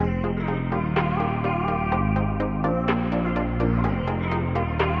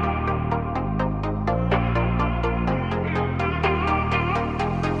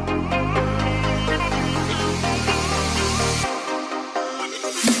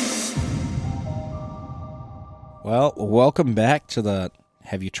Well, welcome back to the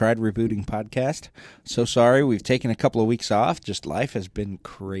Have You Tried Rebooting podcast. So sorry, we've taken a couple of weeks off. Just life has been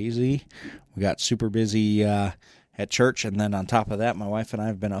crazy. We got super busy at church, and then on top of that, my wife and I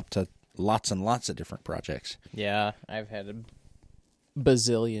have been up to lots and lots of different projects. Yeah, I've had a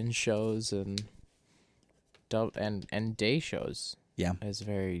bazillion shows and day shows. Yeah.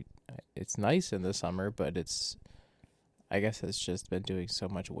 It's nice in the summer, but I guess it's just been doing so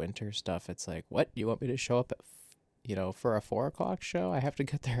much winter stuff. It's like, what? You want me to show up at, for a 4 o'clock show? I have to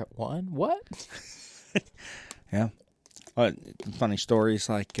get there at 1? What? Yeah. Funny stories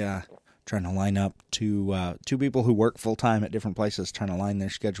like trying to line up two people who work full-time at different places, trying to line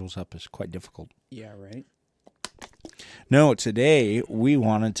their schedules up is quite difficult. Yeah, right. No, today we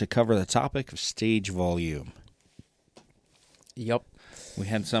wanted to cover the topic of stage volume. Yep. We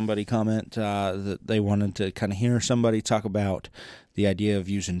had somebody comment that they wanted to kind of hear somebody talk about the idea of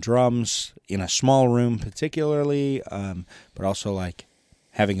using drums in a small room particularly, but also like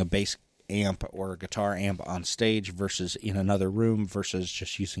having a bass amp or a guitar amp on stage versus in another room versus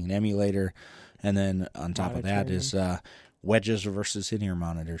just using an emulator. And then on top of that is wedges versus in-ear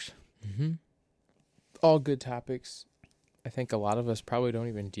monitors. Mm-hmm. All good topics. I think a lot of us probably don't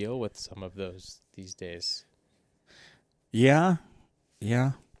even deal with some of those these days. Yeah.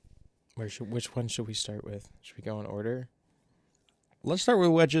 Which one should we start with? Should we go in order? Let's start with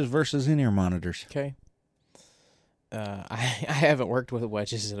wedges versus in-ear monitors. Okay. I haven't worked with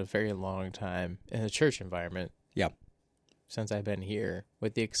wedges in a very long time in a church environment. Yeah. Since I've been here,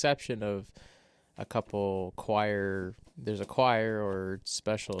 with the exception of a couple choir. There's a choir or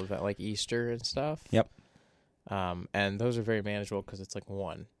special event like Easter and stuff. Yep. And those are very manageable because it's like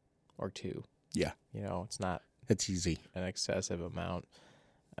 1 or 2. Yeah. It's not. It's easy. An excessive amount.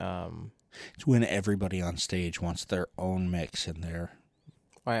 It's when everybody on stage wants their own mix in there.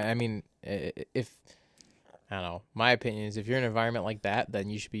 I mean, if I don't know, my opinion is if you're in an environment like that, then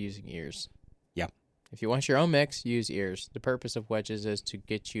you should be using ears. Yeah. If you want your own mix, use ears. The purpose of wedges is to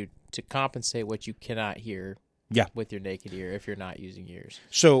get you to compensate what you cannot hear. Yeah. With your naked ear if you're not using ears.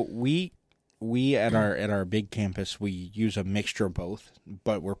 So we at our big campus, we use a mixture of both,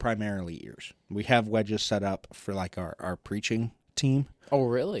 but we're primarily ears. We have wedges set up for like our preaching team. Oh,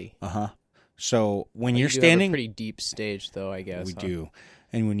 really? Uh-huh. So when you're you do standing, have a pretty deep stage though, I guess. We do.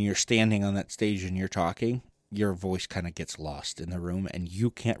 And when you're standing on that stage and you're talking, your voice kind of gets lost in the room and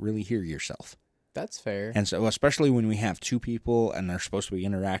you can't really hear yourself. That's fair. And so especially when we have 2 people and they're supposed to be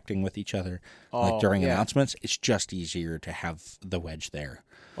interacting with each other like during announcements, it's just easier to have the wedge there.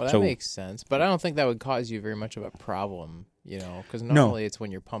 Well, that makes sense. But I don't think that would cause you very much of a problem, because normally it's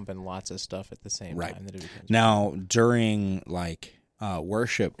when you're pumping lots of stuff at the same time that it becomes. Now, during like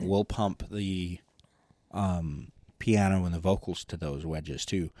worship, we'll pump the piano and the vocals to those wedges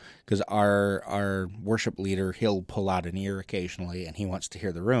too, because our worship leader, he'll pull out an ear occasionally and he wants to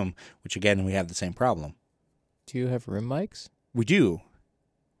hear the room, which again we have the same problem. Do you have room mics? We do.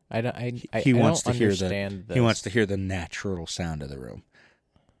 He wants to hear the natural sound of the room.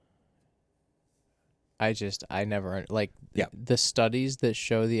 I never the studies that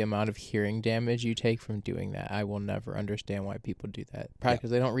show the amount of hearing damage you take from doing that. I will never understand why people do that. Probably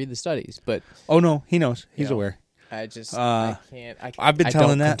because they don't read the studies. But oh no, he knows. He's aware. I can't. I've been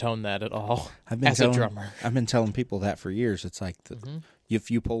telling that. Condone that at all. A drummer, I've been telling people that for years. It's like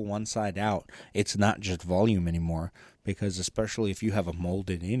if you pull one side out, it's not just volume anymore. Because especially if you have a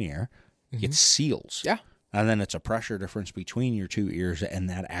molded in-ear, it seals. Yeah, and then it's a pressure difference between your 2 ears, and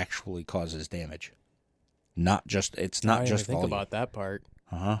that actually causes damage. It's not just volume. Think about that part.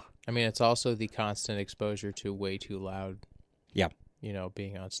 Uh-huh. I mean, it's also the constant exposure to way too loud. Yeah.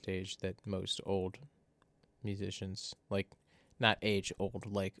 Being on stage that most old musicians, like not age old,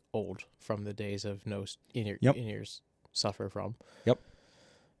 like old from the days of no in-ears suffer from. Yep.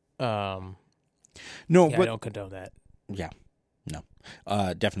 No, but I don't condone that. Yeah. No.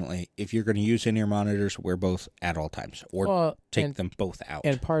 Definitely. If you're going to use in-ear monitors, wear both at all times, or take them both out.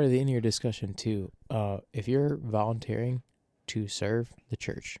 And part of the in-ear discussion too, if you're volunteering to serve the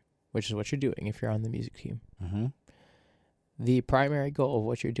church, which is what you're doing if you're on the music team, the primary goal of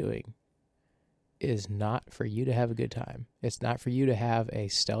what you're doing is not for you to have a good time. It's not for you to have a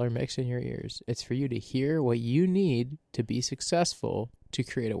stellar mix in your ears. It's for you to hear what you need to be successful to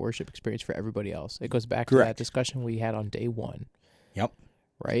create a worship experience for everybody else. It goes back to that discussion we had on day 1. Yep.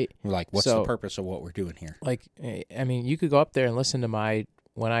 Right? We're like, what's the purpose of what we're doing here? Like, I mean, you could go up there and listen to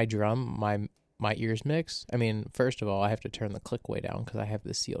when I drum, my ears mix. I mean, first of all, I have to turn the click way down because I have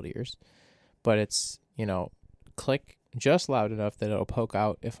the sealed ears. But it's, click just loud enough that it'll poke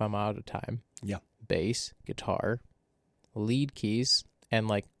out if I'm out of time. Yeah. Bass, guitar, lead keys, and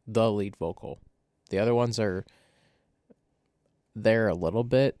like the lead vocal. The other ones are there a little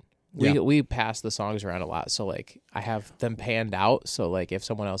bit. We pass the songs around a lot, so like I have them panned out, so like if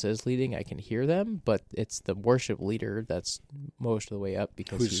someone else is leading, I can hear them, but it's the worship leader that's most of the way up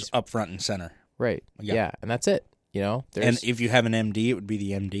because Who's he's up front and center. Right. Yeah, and that's it. You know, and if you have an MD, it would be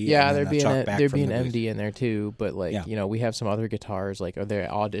the MD. Yeah, and there'd be an booth. MD in there too. But like, you know, we have some other guitars. Like, are there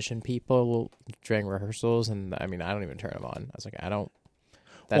audition people during rehearsals? And I mean, I don't even turn them on. I was like, I don't.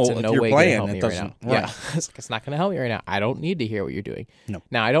 That's in no way going to help me right now. Right. Yeah, it's not going to help me right now. I don't need to hear what you're doing. No.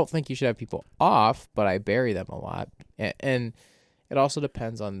 Now, I don't think you should have people off, but I bury them a lot, and it also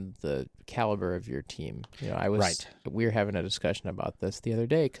depends on the caliber of your team. You know, we were having a discussion about this the other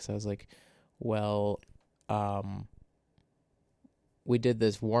day because I was like, well, we did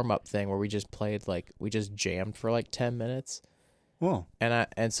this warm-up thing where we just played, like, we just jammed for like 10 minutes. Whoa.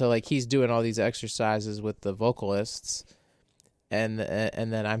 And so like he's doing all these exercises with the vocalists, and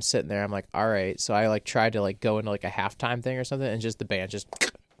then I'm sitting there, I'm like, all right. So I like tried to like go into like a halftime thing or something, and just the band just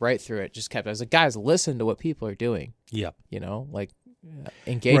right through it, just kept. I was like, guys, listen to what people are doing. Yep. You know, like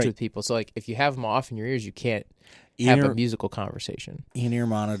engage with people. So like if you have them off in your ears, you can't have a musical conversation. In-ear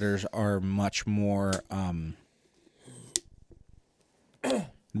monitors are much more.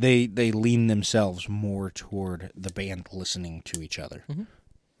 They lean themselves more toward the band listening to each other.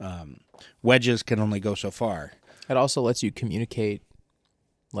 Mm-hmm. Wedges can only go so far. It also lets you communicate,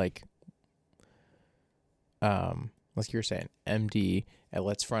 like you were saying, MD. It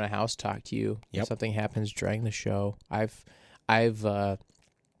lets front of house talk to you. Yep. If something happens during the show. I've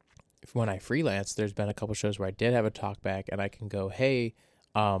when I freelance, there's been a couple shows where I did have a talk back, and I can go, hey,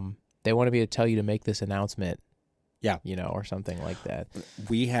 they wanted me to tell you to make this announcement. Yeah. You know, or something like that.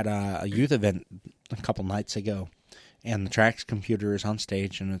 We had a youth event a couple nights ago, and the tracks computer is on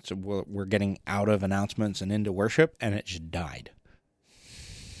stage, and we're getting out of announcements and into worship, and it just died.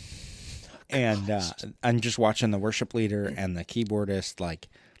 And I'm just watching the worship leader and the keyboardist, like,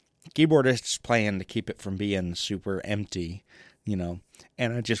 keyboardist's playing to keep it from being super empty, you know,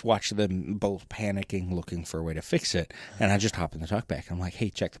 and I just watch them both panicking, looking for a way to fix it, and I just hop in the talkback. I'm like, hey,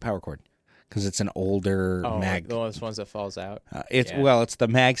 check the power cord. Because it's an older mag. Those ones that falls out. It's the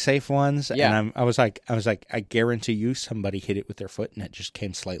MagSafe ones. Yeah. And I was like, I guarantee you somebody hit it with their foot and it just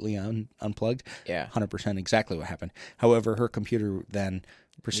came slightly unplugged. Yeah. 100% exactly what happened. However, her computer then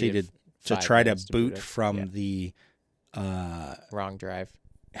proceeded to try to boot from the wrong drive.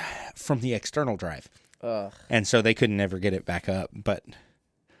 From the external drive. Ugh. And so they couldn't ever get it back up. But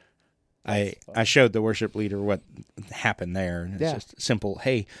I showed the worship leader what happened there. And it's just simple.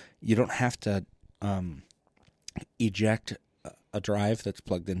 Hey, you don't have to eject a drive that's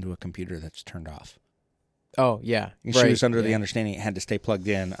plugged into a computer that's turned off. Oh, yeah. She was under the understanding it had to stay plugged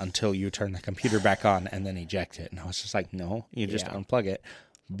in until you turn the computer back on and then eject it. And I was just like, no, you just unplug it,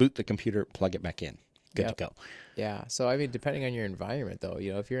 boot the computer, plug it back in. Good to go. Yeah. So, I mean, depending on your environment, though,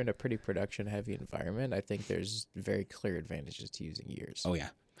 you know, if you're in a pretty production-heavy environment, I think there's very clear advantages to using ears. Oh, yeah.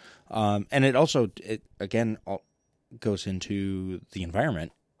 And it also, again, goes into the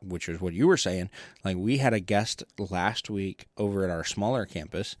environment, which is what you were saying. Like, we had a guest last week over at our smaller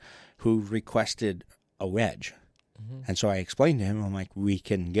campus who requested a wedge. Mm-hmm. And so I explained to him, I'm like, we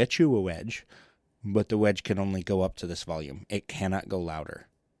can get you a wedge, but the wedge can only go up to this volume. It cannot go louder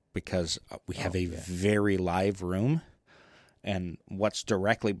because we have a very live room, and what's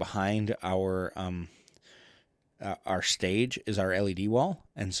directly behind our stage is our LED wall,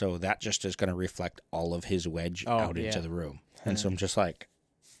 and so that just is going to reflect all of his wedge out into the room. And so I'm just like,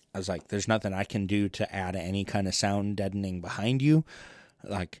 I was like, there's nothing I can do to add any kind of sound deadening behind you.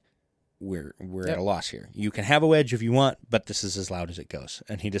 Like, we're at a loss here. You can have a wedge if you want, but this is as loud as it goes.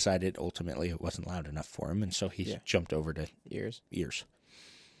 And he decided ultimately it wasn't loud enough for him, and so he jumped over to ears.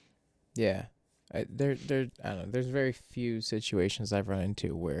 Yeah. I don't know. There's very few situations I've run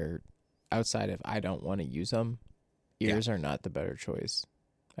into where, outside of I don't want to use them, ears are not the better choice.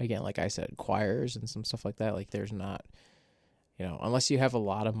 Again, like I said, choirs and some stuff like that, like there's not, you know, unless you have a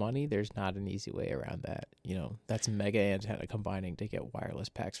lot of money, there's not an easy way around that. You know, that's mega antenna combining to get wireless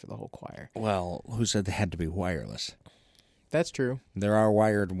packs for the whole choir. Well, who said they had to be wireless? That's true. There are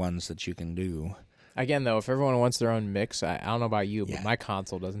wired ones that you can do. Again, though, if everyone wants their own mix, I don't know about you, but my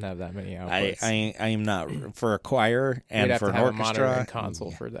console doesn't have that many outputs. I am not for a choir and for an orchestra. A monitor and console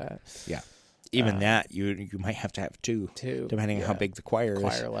for that. Yeah, even that you might have to have two, depending on how big the choir is.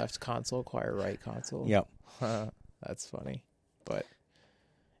 Choir left console, choir right console. Yep, that's funny, but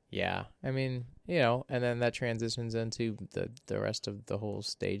yeah, I mean, you know, and then that transitions into the rest of the whole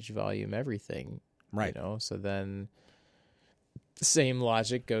stage volume, everything, right? You know, so then the same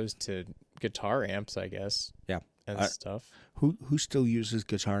logic goes to guitar amps, I guess. Yeah. And stuff. Who still uses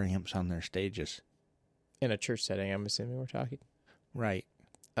guitar amps on their stages? In a church setting, I'm assuming we're talking. Right.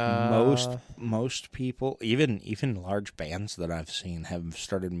 Uh, Most people, even large bands that I've seen, have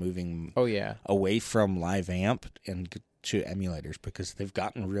started moving oh yeah. away from live amp and to emulators because they've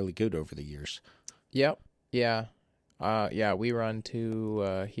gotten really good over the years. Yep. Yeah. Yeah, we run two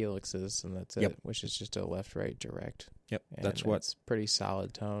helixes, and that's it, Yep. which is just a left-right direct. Yep, And that's what. it's pretty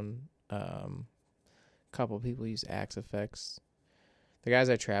solid tone. Couple people use Axe effects. The guys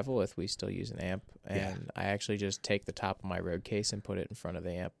I travel with, we still use an amp, and I actually just take the top of my road case and put it in front of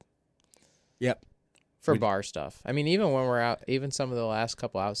the amp. Yep. For bar stuff. I mean, even when we're out, even some of the last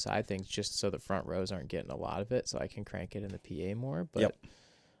couple outside things, just so the front rows aren't getting a lot of it, so I can crank it in the PA more. But,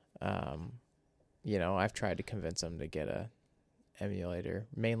 you know, I've tried to convince them to get a emulator,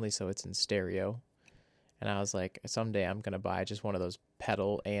 mainly so it's in stereo. And I was like, someday I'm going to buy just one of those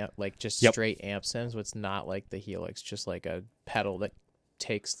pedal amp, like just straight amp sims. It's not like the Helix, just like a pedal that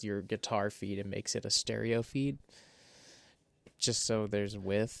takes your guitar feed and makes it a stereo feed. Just so there's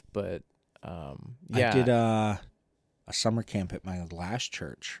width, but yeah. I did a summer camp at my last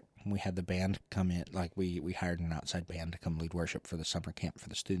church. We had the band come in, like we hired an outside band to come lead worship for the summer camp for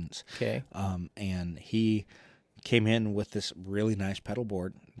the students. Okay. And he came in with this really nice pedal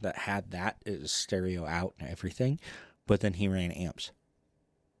board that had that is stereo out and everything, but then he ran amps.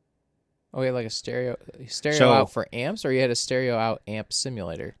 Oh, he had like a stereo So- out for amps, or you had a stereo out amp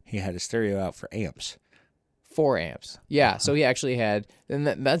simulator? He had a stereo out for amps. 4 amps. Yeah, so he actually had, and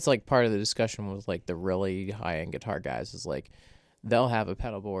that's like part of the discussion with like the really high-end guitar guys is like they'll have a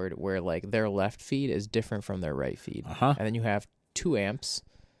pedal board where like their left feed is different from their right feed. Uh-huh. And then you have 2 amps,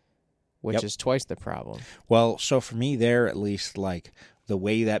 which is twice the problem. Well, so for me there, at least, like the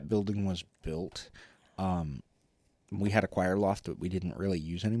way that building was built, we had a choir loft that we didn't really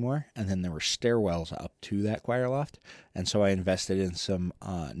use anymore, and then there were stairwells up to that choir loft, and so I invested in some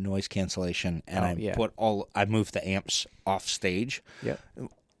noise cancellation, and I moved the amps off stage. Yep.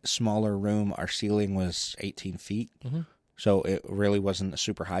 Smaller room, our ceiling was 18 feet, so it really wasn't a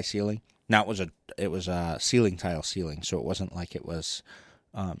super high ceiling. Now it was a ceiling tile ceiling, so it wasn't like it was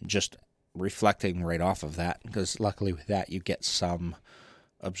just reflecting right off of that, because luckily with that you get some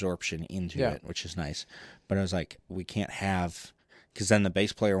absorption into it, which is nice. But I was like, we can't have, because then the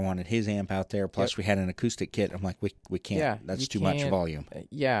bass player wanted his amp out there, plus we had an acoustic kit. I'm like, we can't, that's too much volume.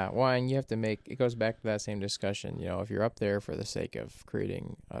 Yeah, well, and you have to it goes back to that same discussion, you know, if you're up there for the sake of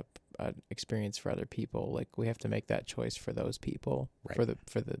creating an experience for other people, like we have to make that choice for those people, for the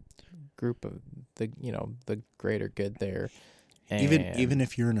group of the, you know, the greater good there. Even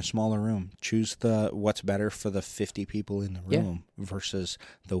if you're in a smaller room, choose what's better for the 50 people in the room versus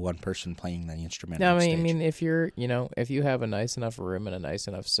the one person playing the instrument. No, I mean, if you're, you know, if you have a nice enough room and a nice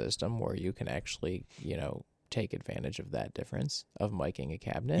enough system where you can actually, you know, take advantage of that difference of miking a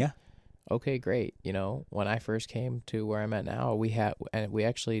cabinet. Okay, great. You know, when I first came to where I'm at now, we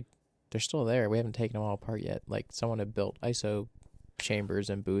actually, they're still there. We haven't taken them all apart yet. Like someone had built ISO chambers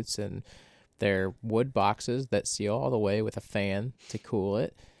and booths, and they're wood boxes that seal all the way with a fan to cool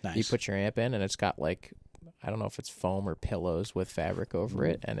it. Nice. You put your amp in, and it's got like, I don't know if it's foam or pillows with fabric over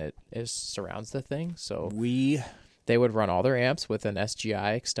it, and it surrounds the thing. So they would run all their amps with an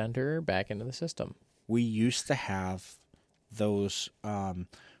SGI extender back into the system. We used to have those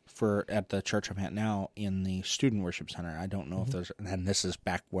at the church I'm at now in the student worship center. I don't know if those, and this is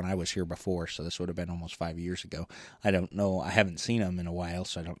back when I was here before, so this would have been almost 5 years ago. I don't know. I haven't seen them in a while,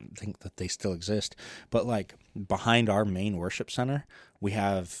 so I don't think that they still exist. But like behind our main worship center, we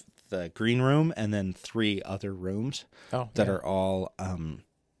have the green room and then 3 other rooms that are all,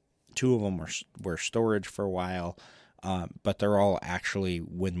 2 of them were storage for a while. But they're all actually,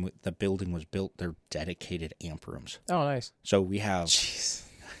 when the building was built, they're dedicated amp rooms. Oh, nice. So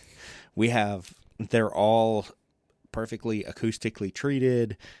they're all perfectly acoustically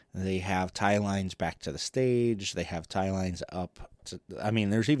treated. They have tie lines back to the stage. They have tie lines up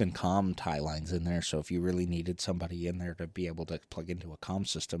there's even comm tie lines in there. So if you really needed somebody in there to be able to plug into a comm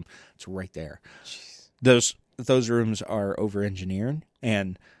system, it's right there. Jeez. Those rooms are over-engineered,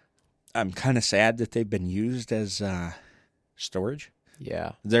 and I'm kind of sad that they've been used as storage.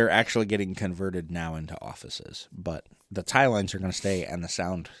 Yeah. They're actually getting converted now into offices, but the tie lines are going to stay and the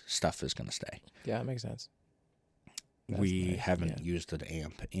sound stuff is going to stay. Yeah, that makes sense. We haven't used an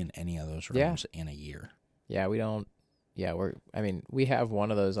amp in any of those rooms in a year. Yeah, we don't. Yeah, we have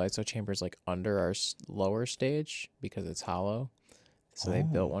one of those ISO chambers like under our lower stage because it's hollow. So they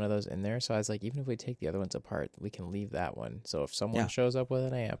built one of those in there. So I was like, even if we take the other ones apart, we can leave that one. So if someone shows up with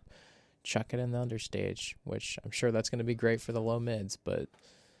an amp, chuck it in the understage, which I'm sure that's going to be great for the low mids, but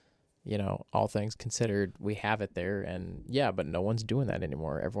you know, all things considered, we have it there, and but no one's doing that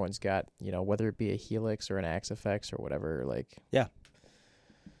anymore. Everyone's got, you know, whether it be a Helix or an Axe Effects or whatever, like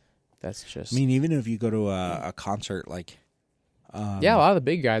That's just... I mean, even if you go to a concert, like... yeah, a lot of the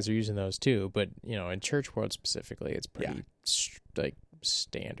big guys are using those too, but, in church world specifically, it's pretty,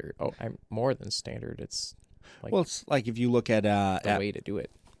 standard. Oh, I'm more than standard. It's like... Well, it's like if you look at... the way to do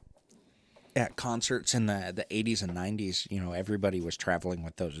it. At concerts in the 80s and 90s, everybody was traveling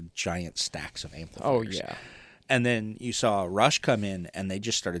with those giant stacks of amplifiers. Oh, yeah. And then you saw Rush come in, and they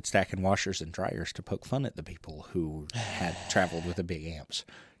just started stacking washers and dryers to poke fun at the people who had traveled with the big amps.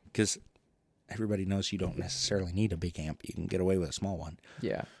 Because everybody knows you don't necessarily need a big amp. You can get away with a small one.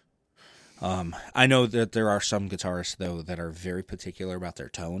 Yeah. I know that there are some guitarists, though, that are very particular about their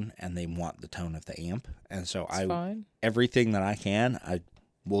tone, and they want the tone of the amp. And so fine. Everything that I can, I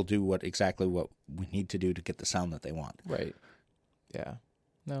will do exactly what we need to do to get the sound that they want. Right. Yeah.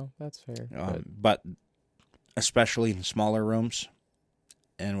 No, that's fair. But especially in smaller rooms,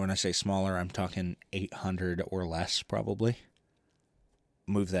 and when I say smaller, I'm talking 800 or less probably,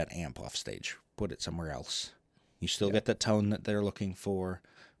 move that amp off stage. Put it somewhere else. You still get the tone that they're looking for,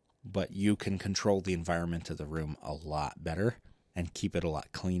 but you can control the environment of the room a lot better and keep it a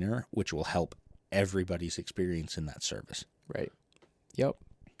lot cleaner, which will help everybody's experience in that service. Right. Yep.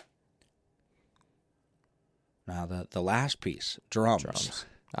 Now, the last piece, drums.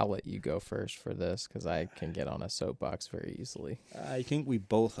 I'll let you go first for this because I can get on a soapbox very easily. I think we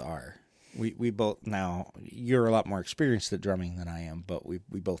both are. We both, now, you're a lot more experienced at drumming than I am, but we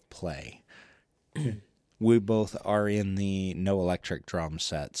both play. We both are in the no electric drum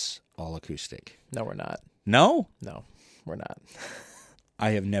sets, all acoustic. No, we're not. No? No, we're not.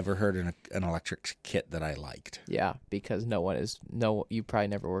 I have never heard an electric kit that I liked. Yeah, because you probably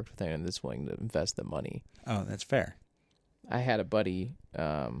never worked with anyone that's willing to invest the money. Oh, that's fair. I had a buddy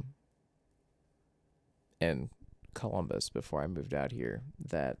in Columbus before I moved out here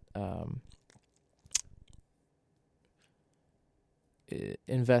that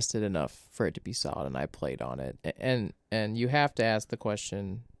invested enough for it to be solid, and I played on it. And you have to ask the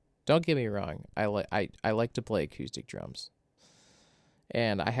question. Don't get me wrong. I like to play acoustic drums.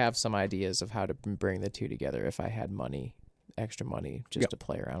 And I have some ideas of how to bring the two together if I had extra money, just to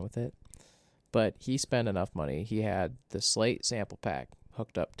play around with it. But he spent enough money. He had the Slate sample pack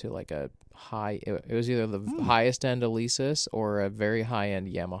hooked up to like a high... It was either the highest end Alesis or a very high-end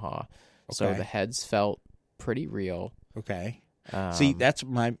Yamaha. Okay. So the heads felt pretty real. Okay. See, that's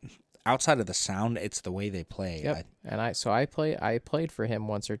my... Outside of the sound, it's the way they play. Yep. I played for him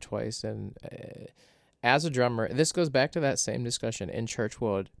once or twice, and... as a drummer, this goes back to that same discussion in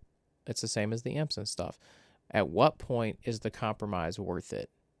Churchwood. It's the same as the amps and stuff. At what point is the compromise worth it?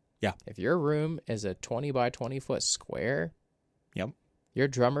 Yeah. If your room is a 20 by 20 foot square, your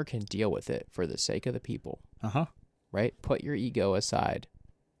drummer can deal with it for the sake of the people. Uh-huh. Right? Put your ego aside.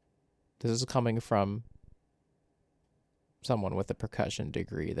 This is coming from someone with a percussion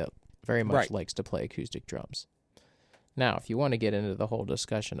degree that very much likes to play acoustic drums. Now, if you want to get into the whole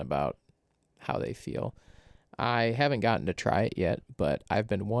discussion about how they feel, I haven't gotten to try it yet, but I've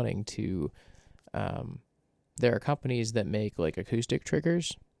been wanting to. There are companies that make like acoustic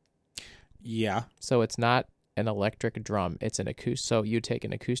triggers. Yeah. So it's not an electric drum, it's an acoustic. So you take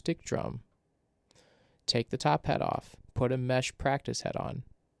an acoustic drum, take the top head off, put a mesh practice head on.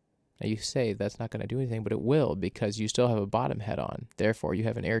 Now you say that's not going to do anything, but it will, because you still have a bottom head on. Therefore, you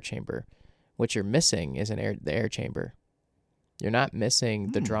have an air chamber. What you're missing is the air chamber. You're not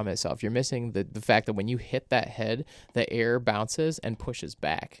missing the drum itself. You're missing the fact that when you hit that head, the air bounces and pushes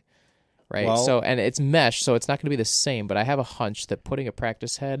back, right? Well, and it's mesh, so it's not going to be the same, but I have a hunch that putting a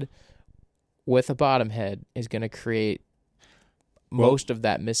practice head with a bottom head is going to create most of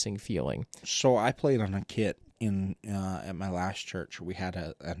that missing feeling. So I played on a kit at my last church. We had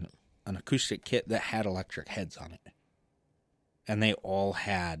an acoustic kit that had electric heads on it, and they all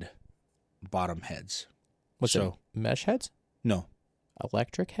had bottom heads. What's it, mesh heads? No.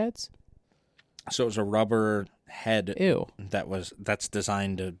 Electric heads? So it was a rubber head. Ew. That's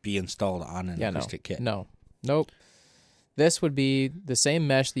designed to be installed on an acoustic kit. Nope. This would be the same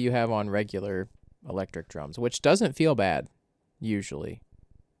mesh that you have on regular electric drums, which doesn't feel bad, usually.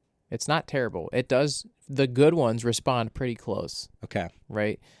 It's not terrible. It does. The good ones respond pretty close. Okay.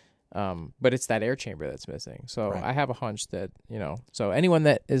 Right? But it's that air chamber that's missing. So I have a hunch that, so anyone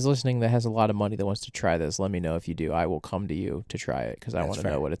that is listening that has a lot of money that wants to try this, let me know if you do. I will come to you to try it because I want to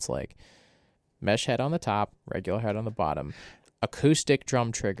know what it's like. Mesh head on the top, regular head on the bottom, acoustic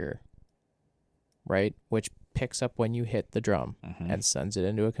drum trigger, right? Which picks up when you hit the drum and sends it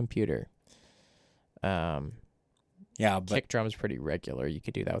into a computer. But kick drum's pretty regular. You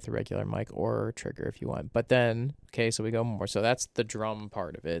could do that with a regular mic or a trigger if you want. But then, so we go more. So that's the drum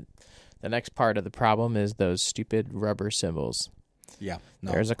part of it. The next part of the problem is those stupid rubber cymbals. Yeah.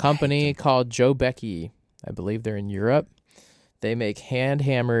 No, There's a I hate company them. called Joe Becky. I believe they're in Europe. They make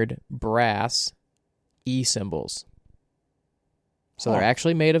hand-hammered brass E-cymbals. So they're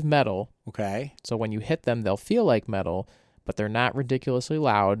actually made of metal. Okay. So when you hit them, they'll feel like metal, but they're not ridiculously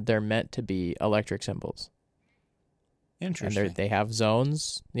loud. They're meant to be electric cymbals. Interesting. And they have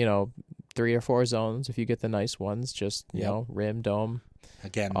zones, 3 or 4 zones if you get the nice ones, just, rim, dome,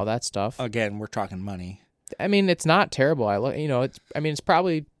 Again, all that stuff. Again, we're talking money. I mean, it's not terrible. It's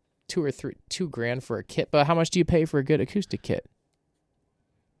probably $2,000 for a kit, but how much do you pay for a good acoustic kit?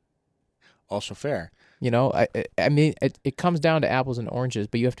 Also fair. I mean, it comes down to apples and oranges,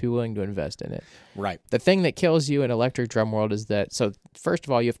 but you have to be willing to invest in it. Right. The thing that kills you in electric drum world is that, so first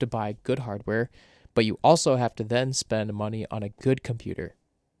of all, you have to buy good hardware, but you also have to then spend money on a good computer.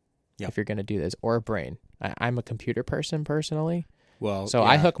 Yep. If you're going to do this, or a brain. I'm a computer person personally. Well, so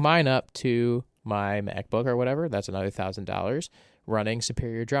I hook mine up to my MacBook or whatever. That's another $1,000 running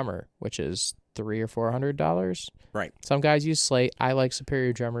Superior Drummer, which is $300 or $400. Right. Some guys use Slate. I like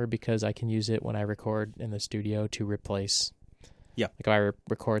Superior Drummer because I can use it when I record in the studio to replace. Yeah. Like if I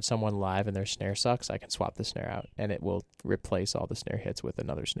record someone live and their snare sucks, I can swap the snare out and it will replace all the snare hits with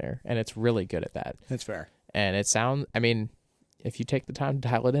another snare. And it's really good at that. That's fair. And it sounds, I mean, if you take the time to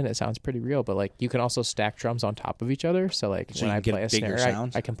dial it in, it sounds pretty real. But like you can also stack drums on top of each other. So like when I play a snare,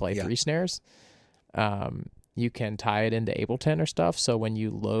 I can play 3 snares. You can tie it into Ableton or stuff. So when you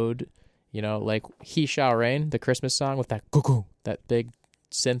load, like He Shall Reign, the Christmas song with that cuckoo, that big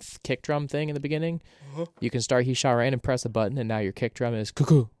synth kick drum thing in the beginning, you can start He Shall Reign and press a button, and now your kick drum is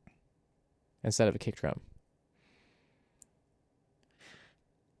cuckoo instead of a kick drum.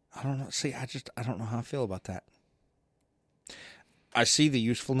 I don't know. See, I don't know how I feel about that. I see the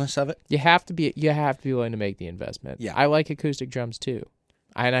usefulness of it. You have to be willing to make the investment. Yeah. I like acoustic drums too.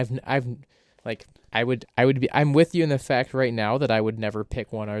 I'm with you in the fact right now that I would never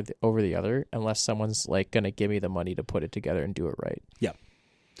pick one over the other unless someone's like going to give me the money to put it together and do it right. Yeah.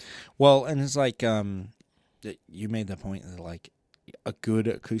 Well, and it's like you made the point that like a good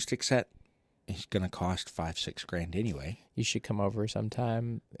acoustic set is going to cost $5,000-$6,000 anyway. You should come over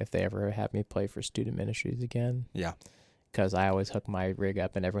sometime if they ever have me play for Student Ministries again. Yeah. Because I always hook my rig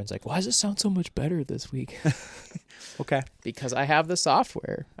up and everyone's like, why does it sound so much better this week? Okay. Because I have the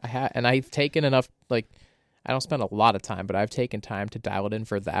software. And I've taken enough, like, I don't spend a lot of time, but I've taken time to dial it in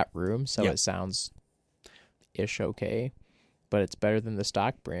for that room so it sounds ish okay. But it's better than the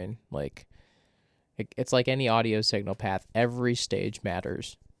stock brain. Like, it's like any audio signal path. Every stage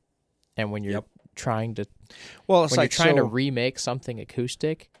matters. And when you're trying to, to remake something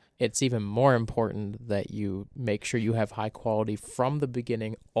acoustic, it's even more important that you make sure you have high quality from the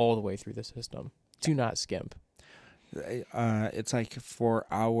beginning all the way through the system. Do not skimp. It's like for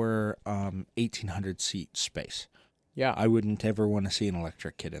our 1,800 seat space. Yeah. I wouldn't ever want to see an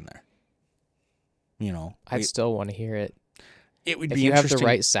electric kit in there. I'd still want to hear it. It would if be you interesting. have the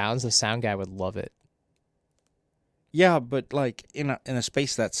right sounds, the sound guy would love it. Yeah, but like in a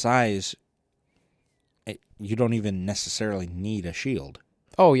space that size, you don't even necessarily need a shield.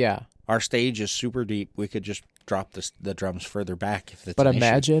 Oh, yeah. Our stage is super deep. We could just drop the drums further back if it's But an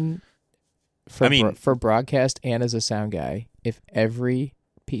imagine, for broadcast and as a sound guy, if every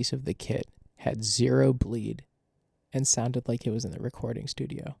piece of the kit had 0 bleed and sounded like it was in the recording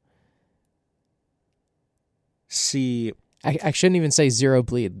studio. See, I shouldn't even say 0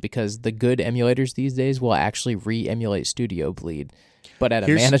 bleed because the good emulators these days will actually re-emulate studio bleed, but at a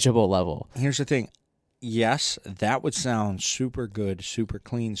manageable level. Here's the thing. Yes, that would sound super good, super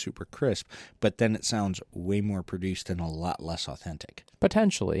clean, super crisp, but then it sounds way more produced and a lot less authentic.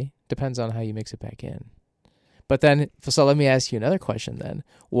 Potentially. Depends on how you mix it back in. But then, so let me ask you another question then.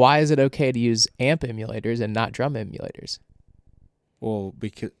 Why is it okay to use amp emulators and not drum emulators? Well,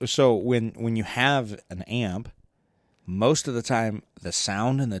 when you have an amp, most of the time the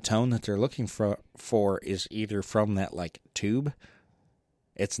sound and the tone that they're looking for is either from that like tube.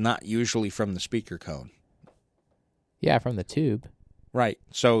 It's not usually from the speaker cone. Yeah, from the tube. Right.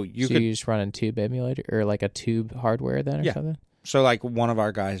 So you just run a tube emulator or like a tube hardware then or something? So like one of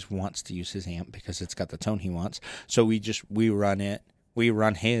our guys wants to use his amp because it's got the tone he wants. So we run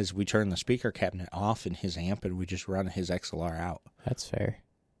his, we turn the speaker cabinet off in his amp and we just run his XLR out. That's fair.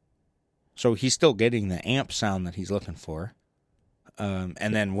 So he's still getting the amp sound that he's looking for.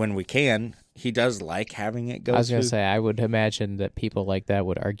 And then when we can, he does like having it go. I was going to say, I would imagine that people like that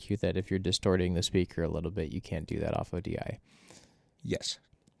would argue that if you're distorting the speaker a little bit, you can't do that off of DI. Yes.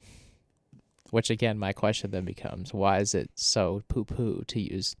 Which again, my question then becomes: why is it so poo-poo to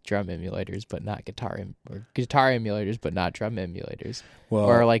use drum emulators but not or guitar emulators but not drum emulators? Well,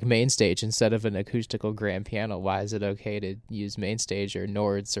 or like MainStage instead of an acoustical grand piano? Why is it okay to use MainStage or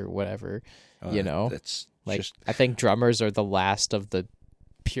Nords or whatever? That's like just... I think drummers are the last of the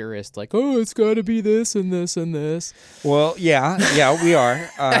purist, like, oh, it's got to be this and this and this. Well, yeah, we are.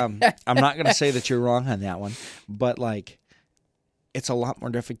 I'm not going to say that you're wrong on that one, but like, it's a lot more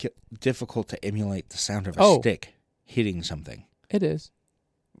difficult to emulate the sound of a stick hitting something. It is.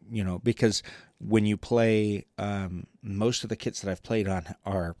 Because when you play, most of the kits that I've played on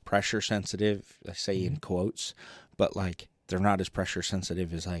are pressure sensitive, I say in quotes, but like, they're not as pressure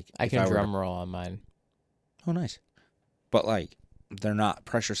sensitive as like... I can drum roll on mine. Oh, nice. But like, they're not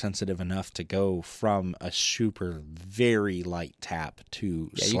pressure sensitive enough to go from a super very light tap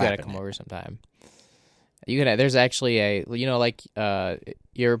to you gotta come over sometime. There's actually you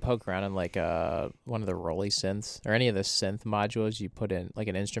ever poke around in like one of the Rolly synths or any of the synth modules, you put in like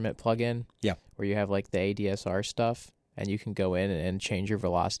an instrument plug-in, where you have like the ADSR stuff, and you can go in and change your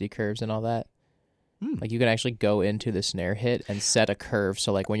velocity curves and all that. Like you can actually go into the snare hit and set a curve.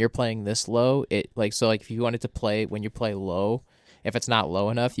 So like when you're playing this low, if you wanted to play when you play low, if it's not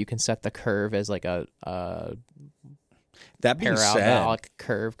low enough, you can set the curve as like a that being parabolic said,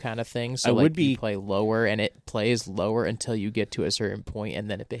 curve kind of thing. So you play lower and it plays lower until you get to a certain point, and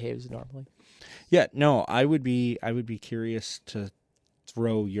then it behaves normally. Yeah, no, I would be curious to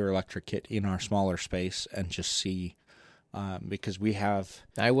throw your electric kit in our smaller space and just see, because we have...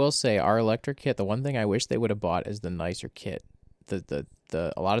 I will say our electric kit, the one thing I wish they would have bought is the nicer kit.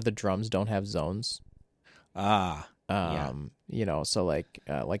 A lot of the drums don't have zones. So like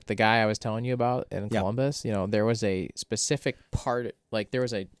the guy I was telling you about in Columbus, there was a specific part, like there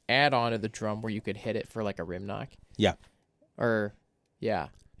was a add-on to the drum where you could hit it for like a rim knock.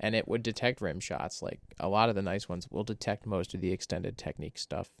 And it would detect rim shots. Like a lot of the nice ones will detect most of the extended technique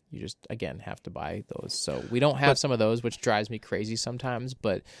stuff. You just, again, have to buy those. So we don't have some of those, which drives me crazy sometimes.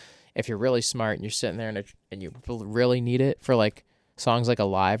 But if you're really smart and you're sitting there and you really need it for like songs like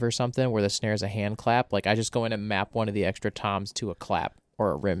Alive or something where the snare's a hand clap, like I just go in and map one of the extra toms to a clap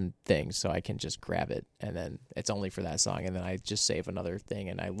or a rim thing so I can just grab it, and then it's only for that song, and then I just save another thing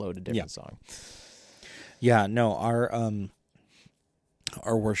and I load a different song. Yeah, no,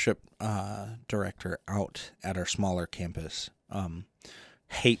 our worship director out at our smaller campus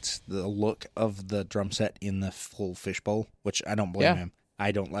hates the look of the drum set in the full fishbowl, which I don't blame him.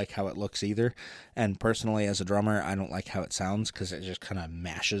 I don't like how it looks either. And personally, as a drummer, I don't like how it sounds because it just kind of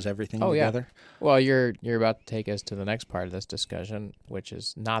mashes everything together. Well, you're about to take us to the next part of this discussion, which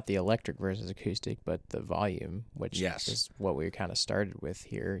is not the electric versus acoustic, but the volume, which is what we kind of started with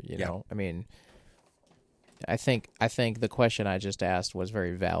here. You know, I mean, I think the question I just asked was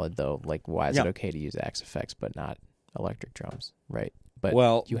very valid, though. Like, why is it okay to use Axe effects but not electric drums, right? But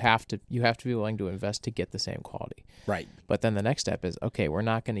you have to be willing to invest to get the same quality. Right. But then the next step is, okay, we're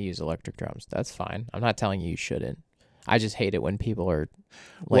not going to use electric drums. That's fine. I'm not telling you shouldn't. I just hate it when people are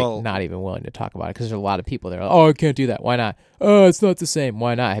not even willing to talk about it, because there's a lot of people that are like, oh, I can't do that. Why not? Oh, it's not the same.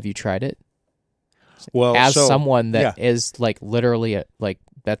 Why not? Have you tried it? Someone that is like literally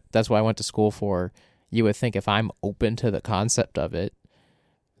that's what I went to school for, you would think if I'm open to the concept of it,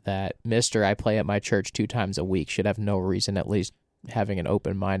 that I play at my church 2 times a week should have no reason, at least having an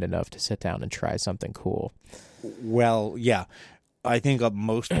open mind enough to sit down and try something cool. Well, yeah. I think of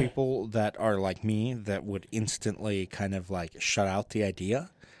most people that are like me that would instantly kind of like shut out the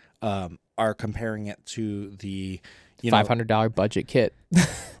idea are comparing it to the $500 budget kit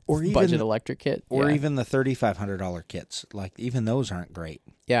or even budget electric kit, or even the $3,500 kits. Like, even those aren't great.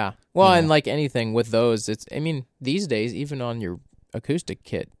 Yeah. Well, and like anything with those, these days, even on your acoustic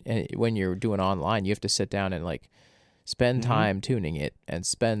kit, when you're doing online, you have to sit down and like spend time tuning it and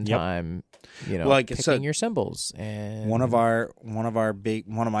spend time, picking your cymbals. And one of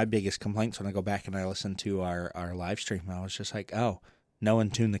my biggest complaints when I go back and I listen to our live stream, I was just like, oh, no one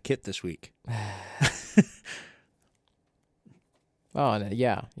tuned the kit this week. Oh,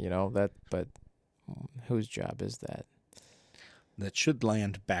 but whose job is that? That should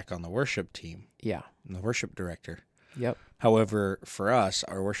land back on the worship team. Yeah. The worship director. Yep. However, for us,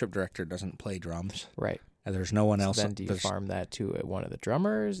 our worship director doesn't play drums. Right. And there's no one else. Then do you farm that to one of the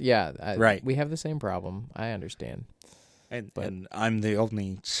drummers? Yeah. Right. We have the same problem. I understand. And I'm the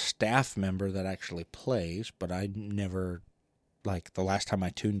only staff member that actually plays, but I never, like, the last time I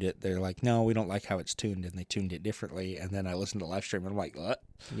tuned it, they're like, no, we don't like how it's tuned, and they tuned it differently. And then I listened to live stream, and I'm like, what?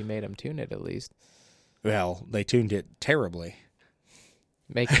 You made them tune it at least. Well, they tuned it terribly.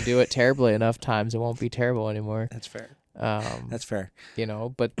 Make them do it terribly enough times, it won't be terrible anymore. That's fair. That's fair.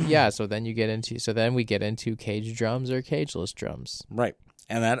 But yeah, so then we get into cage drums or cageless drums. Right.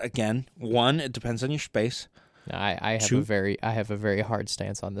 And that, again, one, it depends on your space. I have a very hard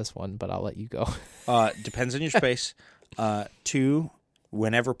stance on this one, but I'll let you go. Depends on your space. Two,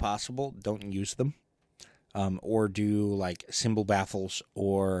 whenever possible, don't use them. Or do like cymbal baffles,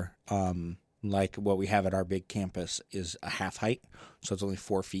 or like what we have at our big campus is a half height, so it's only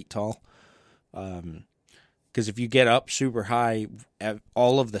 4 feet tall. Because if you get up super high,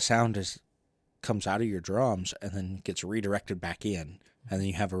 all of the sound comes out of your drums and then gets redirected back in, and then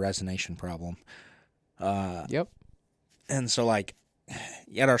you have a resonation problem. Yep. And so, like,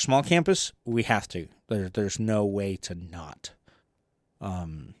 at our small campus, we have to. There's no way to not.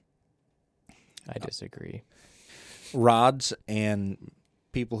 I disagree. Rods and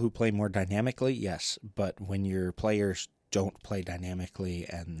people who play more dynamically, yes. But when your players don't play dynamically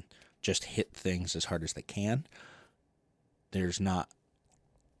and just hit things as hard as they can, there's not...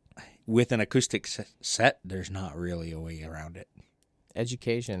 With an acoustic set, there's not really a way around it.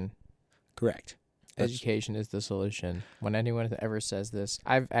 Education. Correct. Education is the solution. When anyone ever says this,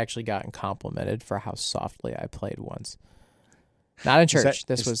 I've actually gotten complimented for how softly I played once. Not in church.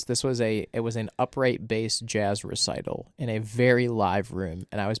 This was an upright bass jazz recital in a very live room,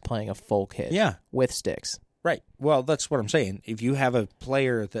 and I was playing a folk hit. Yeah. With sticks. Right. Well, that's what I'm saying. If you have a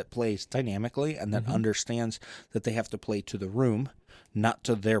player that plays dynamically and that understands that they have to play to the room, not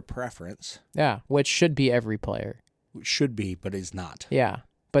to their preference. Yeah, which should be every player. Should be, but is not. Yeah.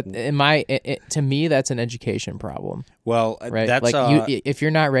 But to me, that's an education problem. Well, right? That's like if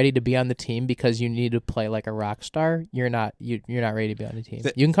you're not ready to be on the team because you need to play like a rock star, you're not ready to be on the team.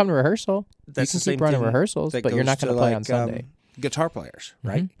 You can come to rehearsal. You can keep running rehearsals, but you're not going to play on Sunday. Guitar players,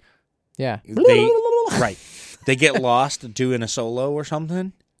 right? Yeah. They get lost doing a solo or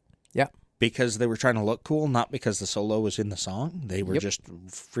something. Yeah. Because they were trying to look cool, not because the solo was in the song. They were just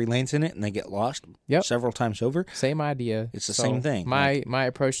freelancing it, and they get lost several times over. Same idea. It's the same thing. My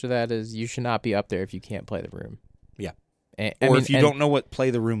approach to that is you should not be up there if you can't play the room. Yeah. If you don't know what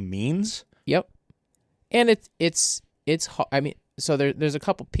play the room means. Yep. And it's so there's a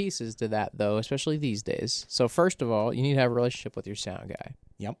couple pieces to that, though, especially these days. So first of all, you need to have a relationship with your sound guy.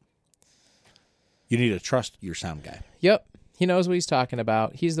 Yep. You need to trust your sound guy. Yep. He knows what he's talking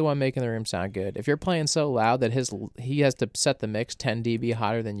about. He's the one making the room sound good. If you're playing so loud that he has to set the mix 10 dB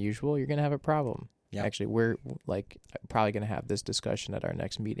hotter than usual, you're going to have a problem. Yep. Actually, we're probably going to have this discussion at our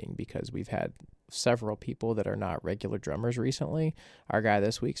next meeting because we've had several people that are not regular drummers recently. Our guy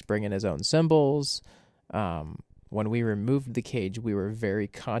this week's bringing his own cymbals. When we removed the cage, we were very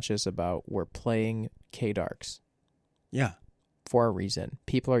conscious about we're playing K-Darks. Yeah. For a reason.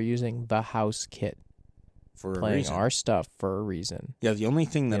 People are using the house kit. Playing our stuff for a reason. Yeah, the only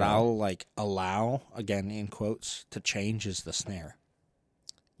thing that I'll allow, again in quotes, to change is the snare.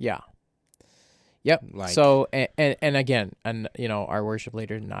 Yeah. Yep. So and again, our worship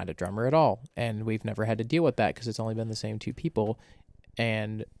leader is not a drummer at all, and we've never had to deal with that because it's only been the same two people,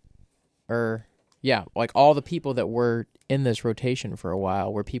 all the people that were in this rotation for a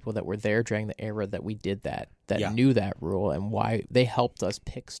while were people that were there during the era that we did that knew that rule and why they helped us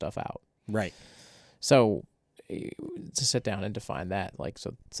pick stuff out. Right. So to sit down and define that,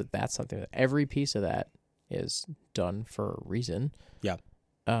 so that's something that every piece of that is done for a reason. Yeah.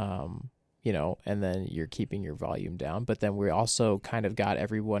 And then you're keeping your volume down, but then we also kind of got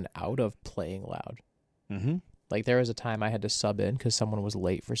everyone out of playing loud. Mm-hmm. Like there was a time I had to sub in because someone was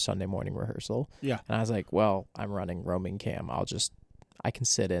late for Sunday morning rehearsal. Yeah. And I was like, well, I'm running roaming cam. I can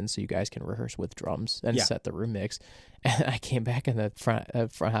sit in so you guys can rehearse with drums and set the room mix. And I came back and the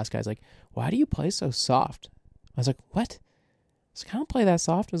front house guy's like, why do you play so soft? I was like, what? I was like, I don't play that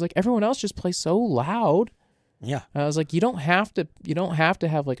soft. I was like, everyone else just plays so loud. Yeah. And I was like, you don't have to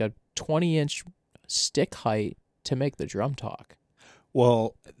have like a 20-inch stick height to make the drum talk.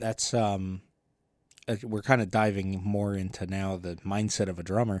 Well, that's we're kind of diving more into now the mindset of a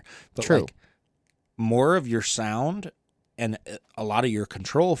drummer. But True. More of your sound and a lot of your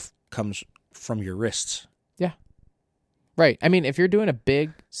control comes from your wrists. Yeah. Right. I mean, if you're doing a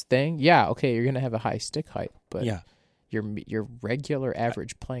big thing, you're going to have a high stick height, but your regular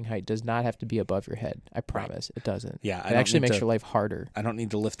average playing height does not have to be above your head. I promise. It doesn't. Yeah. It actually makes your life harder. I don't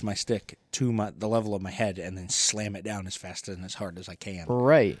need to lift my stick to the level of my head and then slam it down as fast and as hard as I can.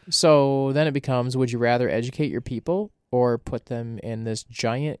 Right. So then it becomes, would you rather educate your people or put them in this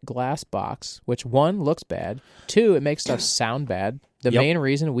giant glass box, which one, looks bad, two, it makes stuff sound bad. The main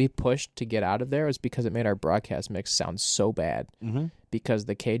reason we pushed to get out of there was because it made our broadcast mix sound so bad because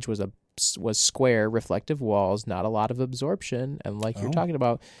the cage was a was square, reflective walls, not a lot of absorption. And like you're talking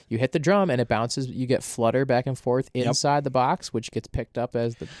about, you hit the drum and it bounces. You get flutter back and forth inside the box, which gets picked up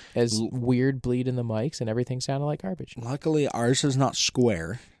as weird bleed in the mics, and everything sounded like garbage. Luckily, ours is not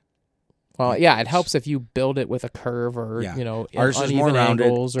square. Well, yeah, it helps if you build it with a curve or, ours is more rounded,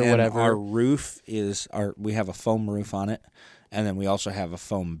 angles or whatever. Our roof we have a foam roof on it, and then we also have a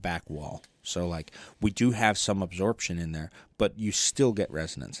foam back wall. So, like, we do have some absorption in there, but you still get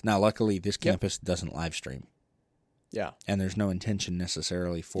resonance. Now, luckily, this campus doesn't live stream. Yeah. And there's no intention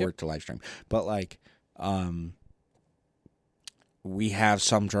necessarily for it to live stream. But, like, we have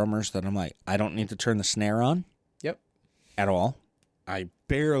some drummers that I'm like, I don't need to turn the snare on. Yep. At all. I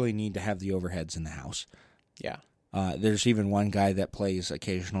barely need to have the overheads in the house. Yeah. There's even one guy that plays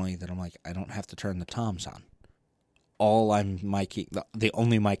occasionally that I'm like, I don't have to turn the toms on. All I'm miking, the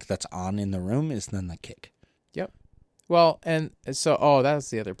only mic that's on in the room is then the kick. Yep. Well, and so,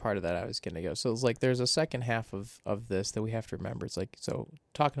 that's the other part of that I was going to go. So it's like there's a second half of this that we have to remember. It's like, so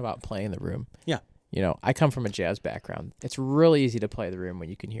talking about playing the room. Yeah. I come from a jazz background. It's really easy to play the room when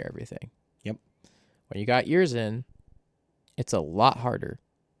you can hear everything. Yep. When you got ears in, it's a lot harder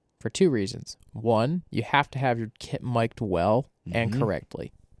for two reasons. One, you have to have your kit mic'd well and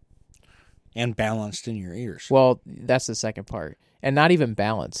correctly. And balanced in your ears. Well, that's the second part. And not even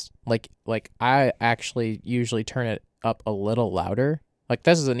balanced. Like I actually usually turn it up a little louder. Like,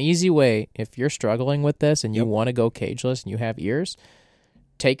 this is an easy way, if you're struggling with this and you want to go cageless and you have ears,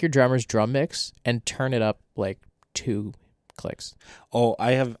 take your drummer's drum mix and turn it up like 2 clicks. Oh,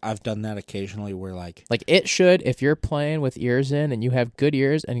 I've done that occasionally where like it should, if you're playing with ears in and you have good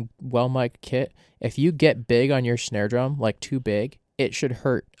ears and well-mic'd kit, if you get big on your snare drum, like too big, it should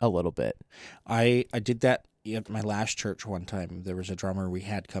hurt a little bit. I did that at my last church one time. There was a drummer we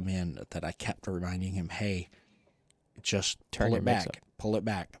had come in that I kept reminding him, hey, just pull it back, pull it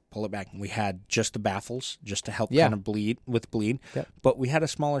back, pull it back. And we had just the baffles just to help kind of bleed. Yep. But we had a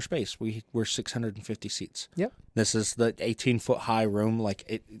smaller space. We were 650 seats. Yep. This is the 18-foot high room. Like,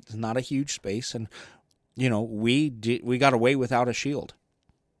 it's not a huge space. And, we got away without a shield.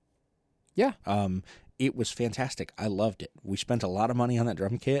 Yeah. It was fantastic. I loved it. We spent a lot of money on that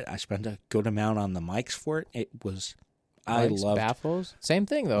drum kit. I spent a good amount on the mics for it. It was, I loved it. Baffles. Same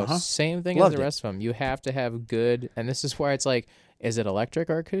thing, though. Same thing Loved as the rest of them. You have to have good, and this is where it's like, is it electric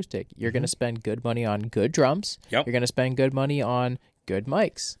or acoustic? You're going to spend good money on good drums. Yep. You're going to spend good money on good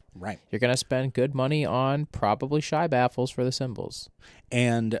mics. Right. You're going to spend good money on probably shy baffles for the cymbals.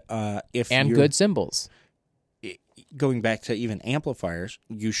 And good cymbals. Going back to even amplifiers,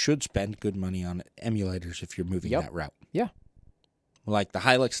 you should spend good money on emulators if you're moving that route. Yeah. Like the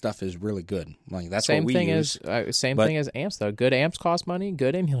Hilux stuff is really good. Like that's same what we thing use. Same thing as amps though. Good amps cost money.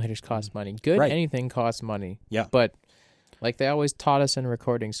 Good emulators cost money. Good anything costs money. Yeah. But like they always taught us in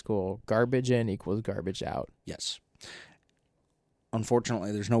recording school, garbage in equals garbage out. Yes.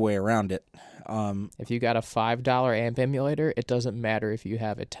 Unfortunately, there's no way around it. If you got a $5 amp emulator, it doesn't matter if you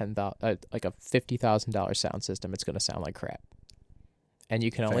have a $50,000 sound system. It's going to sound like crap. And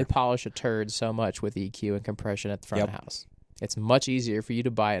you can only polish a turd so much with EQ and compression at the front of the house. It's much easier for you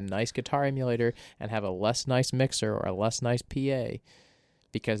to buy a nice guitar emulator and have a less nice mixer or a less nice PA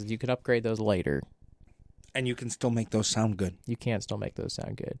because you can upgrade those later. And you can still make those sound good. You can still make those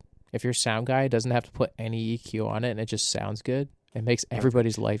sound good. If your sound guy doesn't have to put any EQ on it and it just sounds good, it makes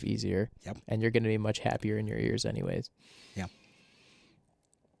everybody's life easier. Yep. And you're going to be much happier in your ears anyways. Yeah.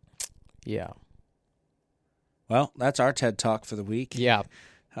 Yeah. Well, that's our TED Talk for the week. Yeah.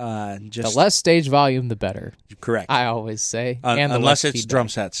 Just the less stage volume, the better. Correct. I always say. And unless it's feedback. Drum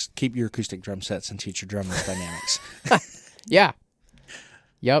sets. Keep your acoustic drum sets and teach your drummers dynamics. Yeah.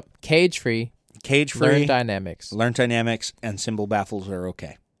 Yep. Cage-free. Cage-free. Learn dynamics. Learn dynamics and cymbal baffles are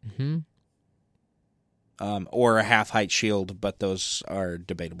okay. Mm-hmm. Or a half-height shield, but those are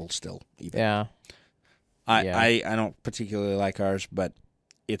debatable still. Even. Yeah. I don't particularly like ours, but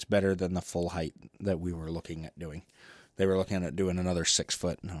it's better than the full height that we were looking at doing. They were looking at doing another 6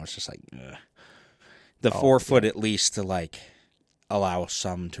 foot, and I was just like, ugh. The 4 foot at least to like allow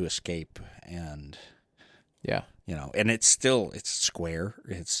some to escape, and and it's square,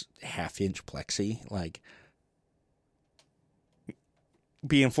 it's 1/2-inch plexi, like.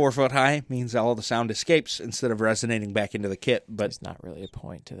 Being 4 foot high means all the sound escapes instead of resonating back into the kit. But there's not really a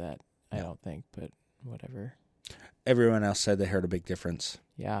point to that, I don't think, but whatever. Everyone else said they heard a big difference.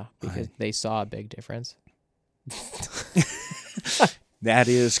 Yeah, because they saw a big difference. That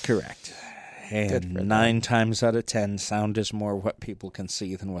is correct. And 9 times out of 10, sound is more what people can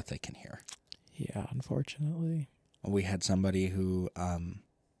see than what they can hear. Yeah, unfortunately. We had somebody who,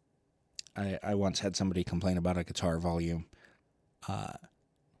 I once had somebody complain about a guitar volume.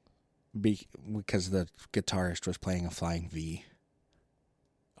 because the guitarist was playing a flying V.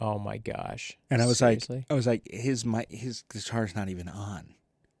 Oh my gosh! And Seriously? I was like, his guitar's not even on.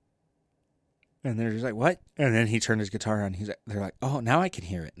 And they're just like, what? And then he turned his guitar on. They're like, oh, now I can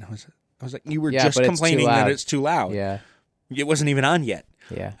hear it. And I was like, you were just but it's too complaining that loud. it's too loud. Yeah. It wasn't even on yet.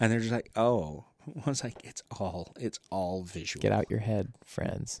 Yeah. And they're just like, oh. I was like, it's all visual. Get out your head,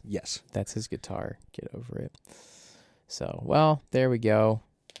 friends. Yes. That's his guitar. Get over it. So, well, there we go.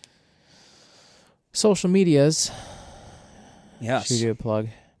 Social medias. Yes. Should we do a plug?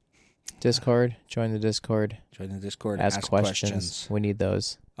 Discord. Join the Discord. Join the Discord. Ask questions. We need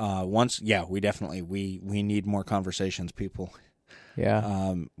those. We definitely we need more conversations, people.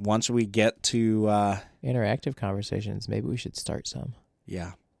 Yeah. Once we get to interactive conversations, maybe we should start some.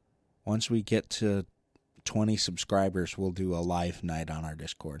 Yeah. Once we get to 20 subscribers, we'll do a live night on our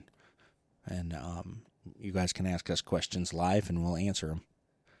Discord. And you guys can ask us questions live and we'll answer them.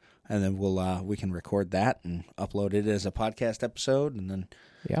 And then we can record that and upload it as a podcast episode, and then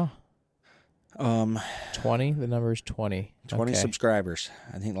 20, the number is 20. 20 subscribers.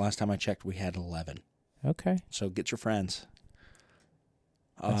 I think the last time I checked we had 11. Okay. So get your friends.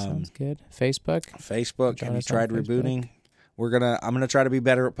 That sounds good. Facebook. Have you tried rebooting? I'm gonna try to be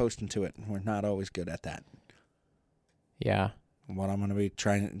better at posting to it. We're not always good at that. Yeah. What I'm gonna be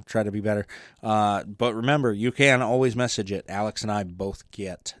try to be better. But remember, you can always message it. Alex and I both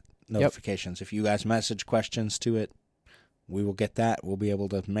get notifications. If you guys message questions to it, we will get that. We'll be able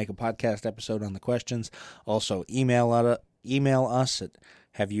to make a podcast episode on the questions. Also, email us at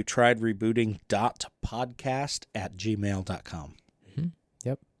haveyouttriedrebooting.podcast@gmail.com.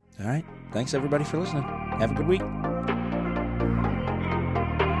 Yep. All right. Thanks, everybody, for listening. Have a good week.